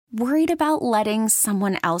Worried about letting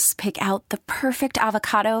someone else pick out the perfect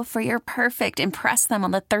avocado for your perfect impress them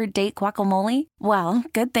on the third date guacamole? Well,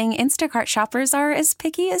 good thing Instacart shoppers are as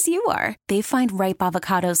picky as you are. They find ripe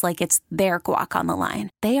avocados like it's their guac on the line.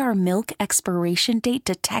 They are milk expiration date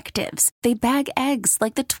detectives. They bag eggs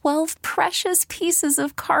like the 12 precious pieces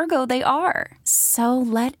of cargo they are. So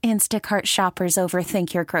let Instacart shoppers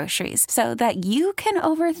overthink your groceries so that you can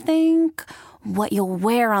overthink what you'll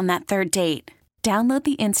wear on that third date. Download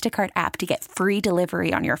the Instacart app to get free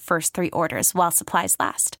delivery on your first 3 orders while supplies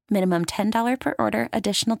last. Minimum $10 per order.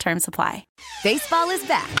 Additional terms apply. Baseball is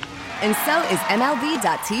back, and so is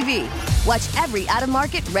MLB.tv. Watch every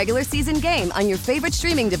out-of-market regular season game on your favorite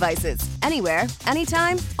streaming devices. Anywhere,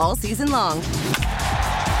 anytime, all season long.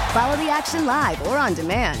 Follow the action live or on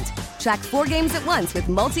demand. Track 4 games at once with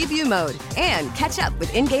multi-view mode and catch up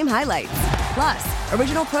with in-game highlights. Plus,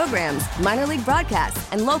 original programs, minor league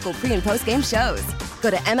broadcasts, and local pre- and post-game shows. Go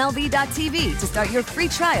to MLB.tv to start your free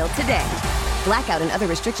trial today. Blackout and other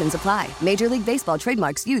restrictions apply. Major League Baseball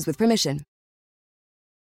trademarks used with permission.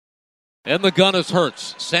 And the gun is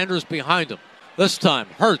Hurts. Sanders behind him. This time,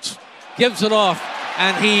 Hurts gives it off,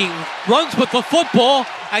 and he runs with the football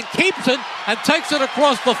and keeps it and takes it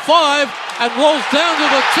across the 5 and rolls down to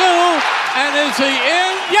the 2. And is he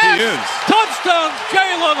in? Yes! He is. Touchdown,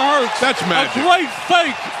 Jalen Hurts. That's magic. A great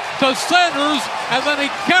fake to Sanders, and then he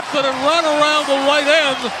kept it and ran around the right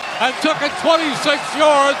end and took it 26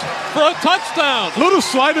 yards for a touchdown. Little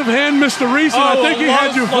sleight of hand, Mr. Reese, and I think he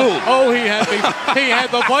had you fooled. Oh, he had me. He had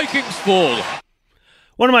the Vikings fooled.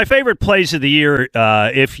 One of my favorite plays of the year,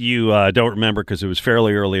 if you don't remember because it was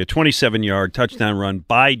fairly early, a 27-yard touchdown run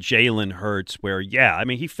by Jalen Hurts where,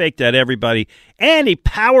 he faked out everybody, and he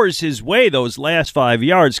powers his way those last 5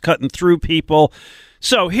 yards, cutting through people.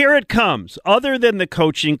 So here it comes. Other than the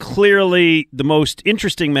coaching, clearly the most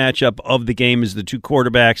interesting matchup of the game is the two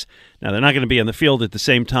quarterbacks. Now, they're not going to be on the field at the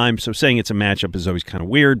same time, so saying it's a matchup is always kind of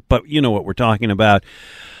weird, but you know what we're talking about.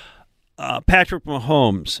 Patrick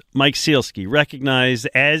Mahomes, Mike Sealski, recognized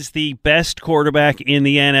as the best quarterback in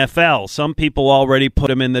the NFL. Some people already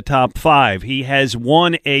put him in the top 5. He has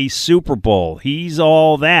won a Super Bowl. He's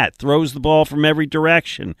all that. Throws the ball from every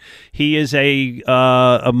direction. He is a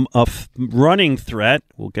running threat.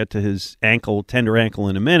 We'll get to his tender ankle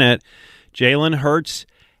in a minute. Jalen Hurts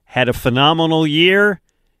had a phenomenal year.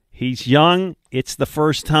 He's young. It's the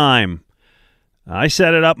first time. I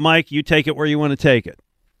set it up, Mike. You take it where you want to take it.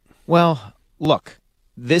 Well, look,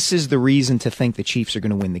 this is the reason to think the Chiefs are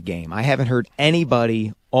going to win the game. I haven't heard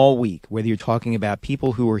anybody all week, whether you're talking about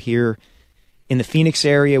people who are here in the Phoenix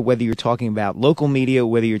area, whether you're talking about local media,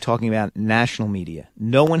 whether you're talking about national media,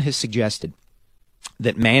 no one has suggested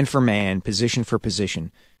that man for man, position for position,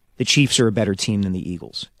 the Chiefs are a better team than the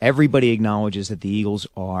Eagles. Everybody acknowledges that the Eagles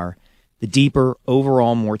are the deeper,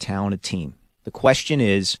 overall more talented team. The question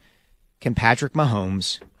is, can Patrick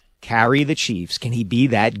Mahomes carry the Chiefs? Can he be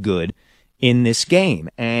that good in this game?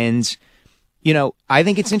 And, I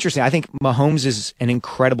think it's interesting. I think Mahomes is an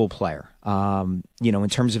incredible player, in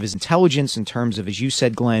terms of his intelligence, in terms of, as you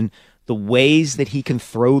said, Glenn, the ways that he can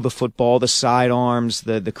throw the football, the sidearms,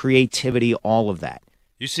 the creativity, all of that.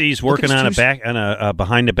 You see he's working on a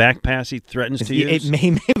behind-the-back pass he threatens to use? It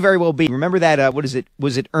may very well be. Remember that, what is it?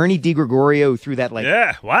 Was it Ernie DiGregorio who threw that,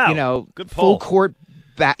 good full court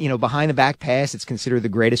behind the back pass? It's considered the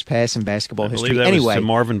greatest pass in basketball history. I believe that was to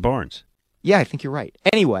Marvin Barnes. Yeah, I think you're right.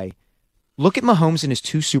 Anyway, look at Mahomes in his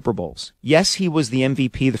 2 Super Bowls. Yes, he was the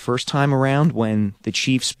MVP the first time around when the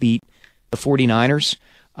Chiefs beat the 49ers.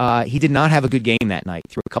 He did not have a good game that night,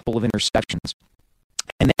 threw a couple of interceptions.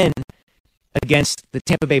 And then against the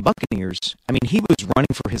Tampa Bay Buccaneers, he was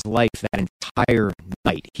running for his life that entire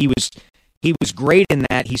night. He was great in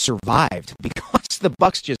that he survived because the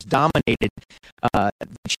Bucs just dominated the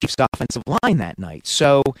Chiefs' offensive line that night.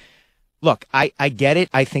 So, look, I get it.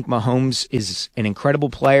 I think Mahomes is an incredible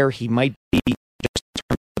player. He might be, just in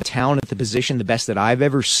terms of talent at the position, the best that I've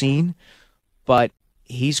ever seen. But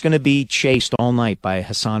he's going to be chased all night by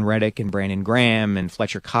Hassan Reddick and Brandon Graham and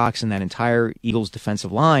Fletcher Cox and that entire Eagles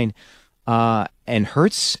defensive line. And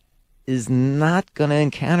Hurts is not going to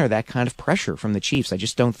encounter that kind of pressure from the Chiefs. I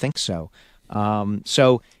just don't think so.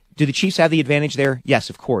 So do the Chiefs have the advantage there? Yes,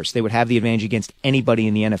 of course. They would have the advantage against anybody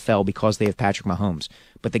in the NFL because they have Patrick Mahomes.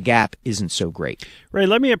 But the gap isn't so great. Ray,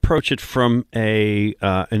 let me approach it from an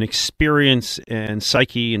experience and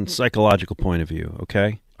psyche and psychological point of view,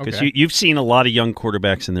 okay? Because you've seen a lot of young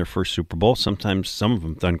quarterbacks in their first Super Bowl. Sometimes some of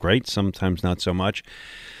them done great, sometimes not so much.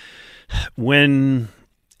 When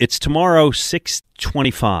it's tomorrow,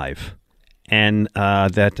 6:25, and I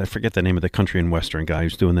forget the name of the country and western guy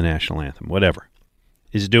who's doing the national anthem, whatever.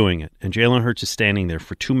 is doing it, and Jalen Hurts is standing there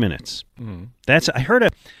for 2 minutes. I heard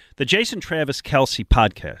the Jason Travis Kelce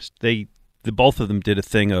podcast. The both of them did a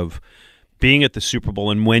thing of being at the Super Bowl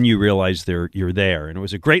and when you realize you're there, and it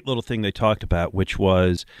was a great little thing they talked about, which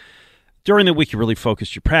was during the week you're really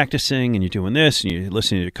focused, you're practicing and you're doing this and you're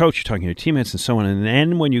listening to your coach, you're talking to your teammates and so on, and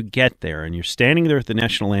then when you get there and you're standing there at the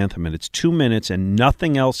national anthem and it's 2 minutes and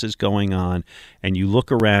nothing else is going on, and you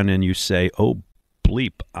look around and you say, "Oh,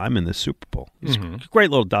 bleep, I'm in the Super Bowl." It's a great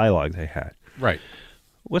little dialogue they had. Right.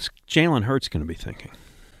 What's Jalen Hurts going to be thinking?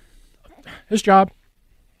 His job.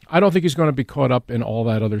 I don't think he's going to be caught up in all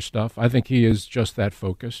that other stuff. I think he is just that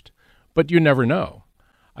focused. But you never know.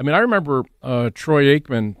 I mean, I remember Troy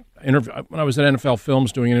Aikman, when I was at NFL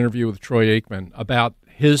Films doing an interview with Troy Aikman about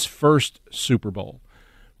his first Super Bowl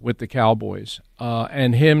with the Cowboys,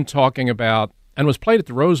 and him talking about, and was played at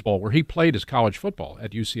the Rose Bowl where he played his college football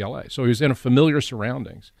at UCLA. So he was in familiar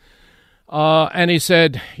surroundings. And he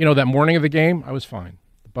said, that morning of the game, I was fine.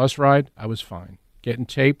 The bus ride, I was fine. Getting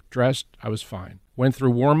taped, dressed, I was fine. Went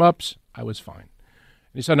through warm-ups, I was fine. And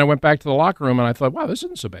he said, and I went back to the locker room and I thought, wow, this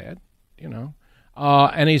isn't so bad,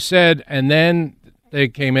 And he said, and then they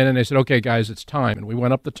came in and they said, okay, guys, it's time. And we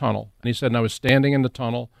went up the tunnel. And he said, and I was standing in the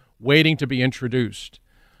tunnel waiting to be introduced.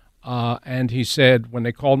 And he said, when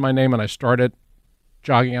they called my name and I started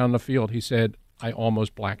jogging out on the field, he said, I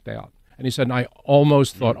almost blacked out. And he said, and I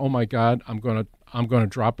almost thought, oh my God, I'm gonna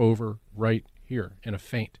drop over right here in a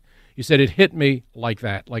faint. He said, it hit me like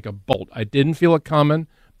that, like a bolt. I didn't feel it coming,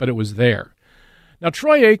 but it was there. Now,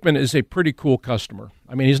 Troy Aikman is a pretty cool customer.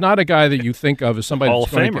 I mean, he's not a guy that you think of as somebody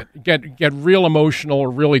that's going to get real emotional or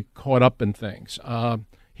really caught up in things.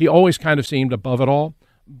 He always kind of seemed above it all,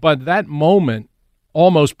 but that moment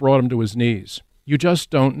almost brought him to his knees. You just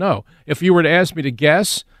don't know. If you were to ask me to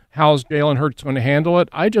guess how's Jalen Hurts going to handle it,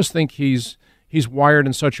 I just think he's wired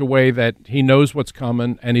in such a way that he knows what's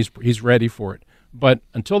coming and he's ready for it. But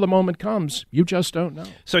until the moment comes, you just don't know.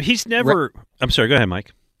 So he's never – I'm sorry, go ahead,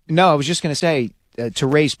 Mike. No, I was just going to say, to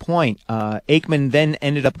Ray's point, Aikman then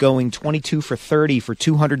ended up going 22 for 30 for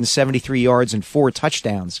 273 yards and 4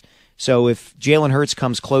 touchdowns. So if Jalen Hurts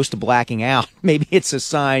comes close to blacking out, maybe it's a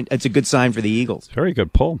sign. It's a good sign for the Eagles. Very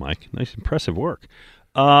good poll, Mike. Nice, impressive work.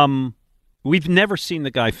 We've never seen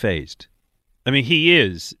the guy phased. I mean, he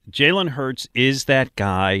is. Jalen Hurts is that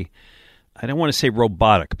guy. I don't want to say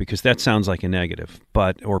robotic because that sounds like a negative,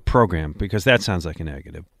 or program because that sounds like a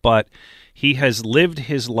negative. But he has lived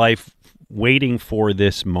his life waiting for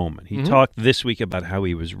this moment. He talked this week about how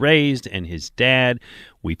he was raised and his dad.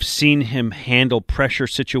 We've seen him handle pressure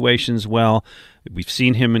situations well. We've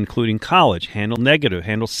seen him, including college,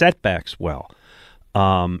 handle setbacks well.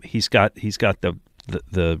 He's got the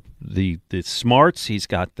smarts. He's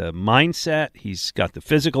got the mindset. He's got the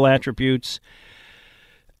physical attributes.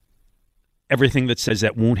 Everything that says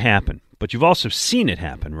that won't happen. But you've also seen it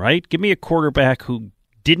happen, right? Give me a quarterback who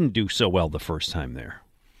didn't do so well the first time there.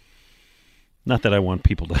 Not that I want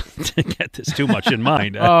people to get this too much in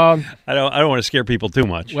mind. I don't want to scare people too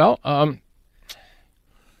much. Well,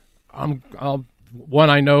 one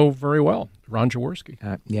I know very well, Ron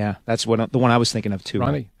Jaworski. Yeah, that's the one I was thinking of too.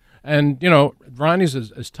 Ronnie. And, Ronnie's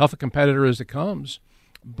as tough a competitor as it comes.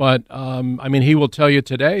 But, I mean, he will tell you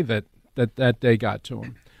today that day got to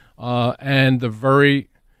him. And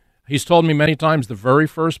he's told me many times the very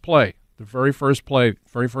first pass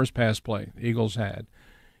play the Eagles had.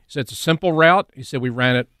 He said it's a simple route. He said we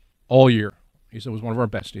ran it all year. He said it was one of our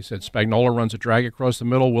best. He said Spagnuolo runs a drag across the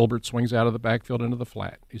middle. Wilbert swings out of the backfield into the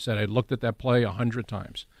flat. He said I looked at that play 100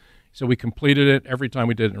 times. He said we completed it every time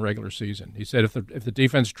we did it in regular season. He said if the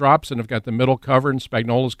defense drops and have got the middle covered and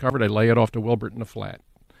Spagnuolo's covered, I lay it off to Wilbert in the flat.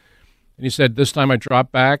 And he said this time I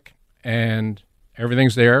drop back and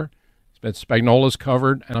everything's there. Spagnuolo's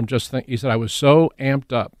covered, and I'm just thinking. He said I was so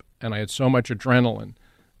amped up and I had so much adrenaline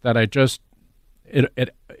that I just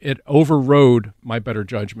it overrode my better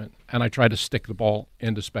judgment, and I tried to stick the ball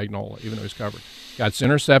into Spagnuolo even though he's covered. Got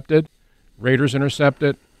intercepted. Raiders intercept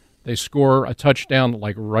it. They score a touchdown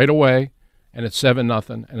like right away, and it's 7-0,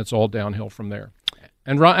 and it's all downhill from there.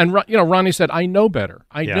 And Ronnie said, "I know better.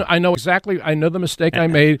 I know exactly. I know the mistake I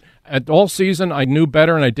made all season. I knew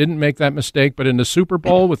better, and I didn't make that mistake. But in the Super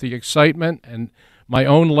Bowl, with the excitement and my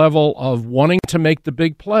own level of wanting to make the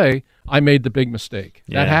big play, I made the big mistake.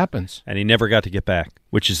 Yeah. That happens." And he never got to get back,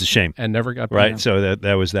 which is a shame. And never got back. Right. So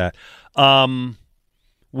that was that.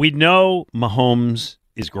 We know Mahomes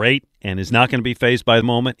is great and is not going to be fazed by the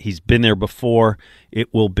moment. He's been there before.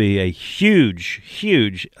 It will be a huge,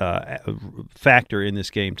 huge factor in this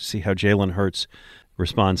game to see how Jalen Hurts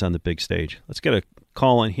responds on the big stage. Let's get a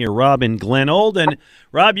calling here. Rob in Glen Olden.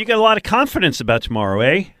 Rob, you got a lot of confidence about tomorrow,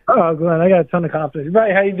 eh? Oh, Glenn, I got a ton of confidence.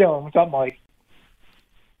 Right, how you doing? What's up, Mike?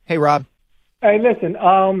 Hey, Rob. Hey, listen,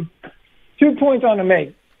 2 points on to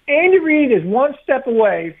make. Andy Reid is one step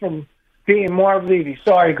away from being Marv Levy.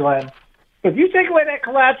 Sorry, Glenn. But if you take away that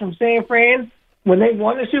collapse from San Fran when they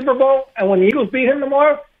won the Super Bowl and when the Eagles beat him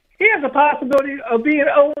tomorrow, he has a possibility of being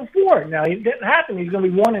 0-4. Now, it didn't happen. He's going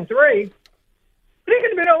to be 1-3. But he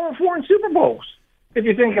could have been 0-4 in Super Bowls, if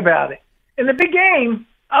you think about it. In the big game,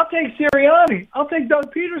 I'll take Sirianni. I'll take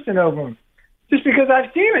Doug Peterson over him, just because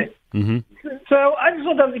I've seen it. Mm-hmm. So I just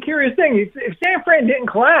thought that was a curious thing. If San Fran didn't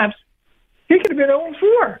collapse, he could have been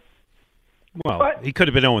 0-4. Well, he could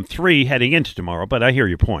have been 0-3 heading into tomorrow, but I hear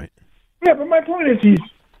your point. Yeah, but my point is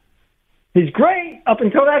he's great up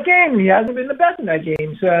until that game. He hasn't been the best in that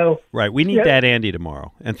game. So right, we need that Andy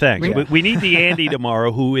tomorrow. And thanks. Yeah. We need the Andy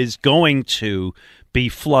tomorrow who is going to be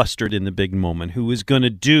flustered in the big moment, who is going to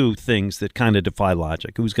do things that kind of defy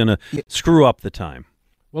logic, who's going to screw up the time.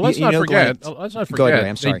 Well, let's not forget. Let's not forget. Go ahead,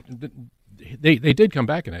 I'm sorry. They did come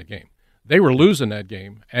back in that game. They were losing that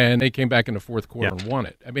game, and they came back in the fourth quarter and won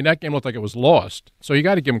it. I mean, that game looked like it was lost. So you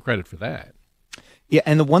got to give them credit for that. Yeah,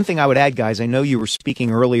 and the one thing I would add, guys, I know you were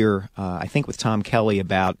speaking earlier, I think with Tom Kelly,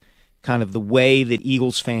 about kind of the way that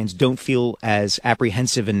Eagles fans don't feel as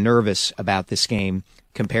apprehensive and nervous about this game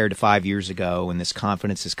compared to 5 years ago, and this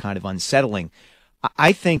confidence is kind of unsettling.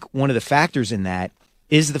 I think one of the factors in that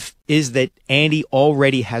is that Andy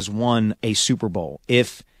already has won a Super Bowl.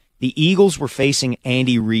 If the Eagles were facing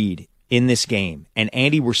Andy Reid in this game and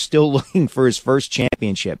Andy were still looking for his first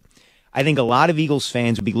championship, I think a lot of Eagles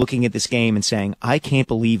fans would be looking at this game and saying, I can't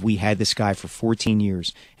believe we had this guy for 14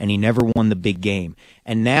 years and he never won the big game.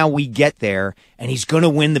 And now we get there and he's going to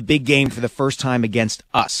win the big game for the first time against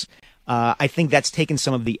us. I think that's taken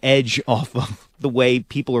some of the edge off of the way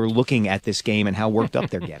people are looking at this game and how worked up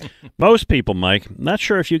they're getting. Most people, Mike, not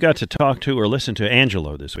sure if you got to talk to or listen to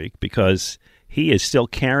Angelo this week because he is still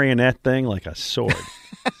carrying that thing like a sword.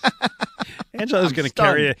 Angelo's going to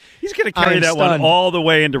carry it. He's going to carry that one all the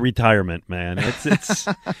way into retirement, man. It's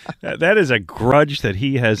that is a grudge that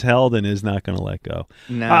he has held and is not going to let go.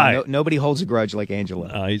 No, nobody holds a grudge like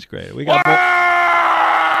Angelo. Oh, he's great. We got.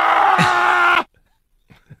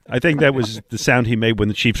 I think that was the sound he made when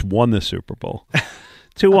the Chiefs won the Super Bowl.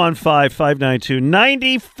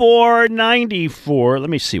 215-592-9494. Let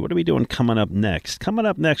me see. What are we doing coming up next? Coming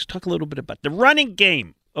up next, talk a little bit about the running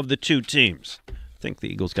game of the two teams. I think the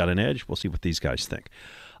Eagles got an edge. We'll see what these guys think.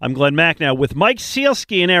 I'm Glenn Mack now with Mike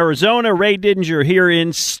Sealski in Arizona, Ray Didinger here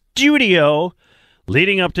in studio,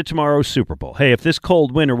 leading up to tomorrow's Super Bowl. Hey, if this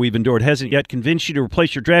cold winter we've endured hasn't yet convinced you to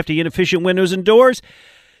replace your drafty, inefficient windows and doors,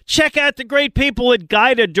 check out the great people at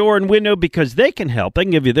Guida Door and Window because they can help. They're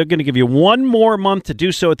going to give you one more month to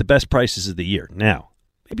do so at the best prices of the year. Now,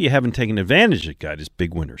 maybe you haven't taken advantage of Guida's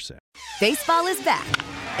big winter sale. Baseball is back,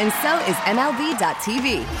 and so is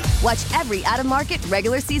MLB.tv. Watch every out-of-market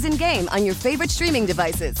regular season game on your favorite streaming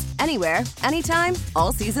devices, anywhere, anytime,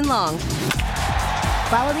 all season long.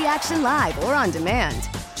 Follow the action live or on demand.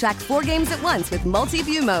 Track 4 games at once with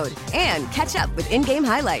multi-view mode and catch up with in-game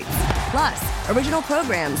highlights. Plus, original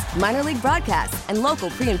programs, minor league broadcasts, and local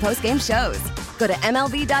pre- and post-game shows. Go to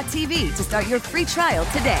MLB.tv to start your free trial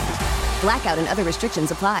today. Blackout and other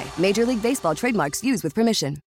restrictions apply. Major League Baseball trademarks used with permission.